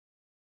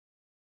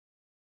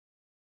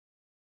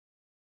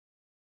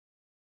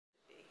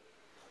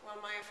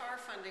my AFAR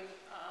funding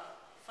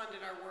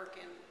funded our work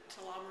in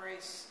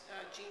telomerase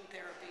gene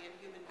therapy in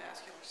human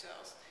vascular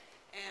cells.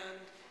 And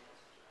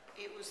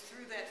it was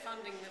through that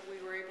funding that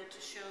we were able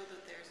to show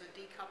that there's a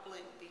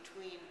decoupling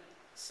between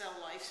cell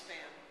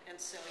lifespan and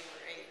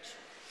cellular age.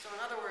 So in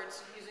other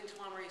words, using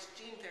telomerase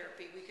gene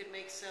therapy, we could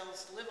make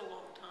cells live a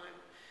long time,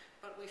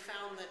 but we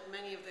found that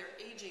many of their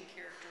aging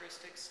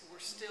characteristics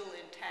were still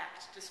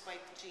intact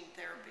despite the gene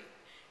therapy.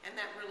 And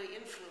that really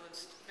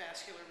influenced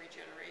vascular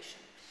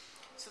regeneration.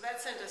 So that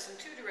sent us in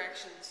two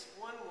directions.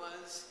 One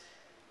was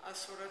a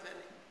sort of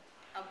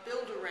a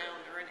build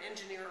around or an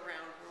engineer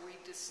around where we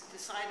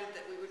decided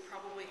that we would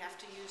probably have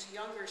to use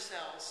younger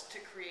cells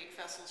to create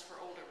vessels for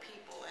older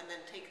people and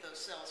then take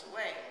those cells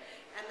away.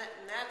 And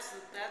that's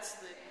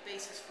the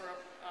basis for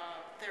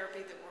a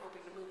therapy that we're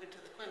hoping to move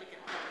into the clinic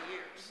in a couple of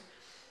years.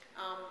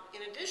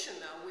 In addition,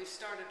 though, we've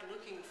started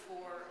looking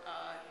for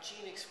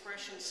gene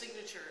expression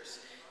signatures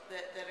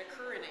that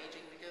occur in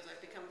aging, because I've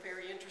become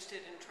very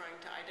interested in trying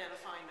to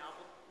identify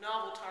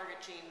novel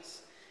target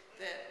genes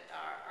that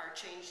are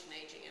changed in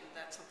aging, and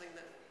that's something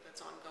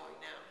that's ongoing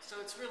now. So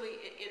it's really,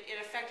 it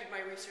affected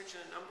my research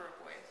in a number of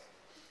ways.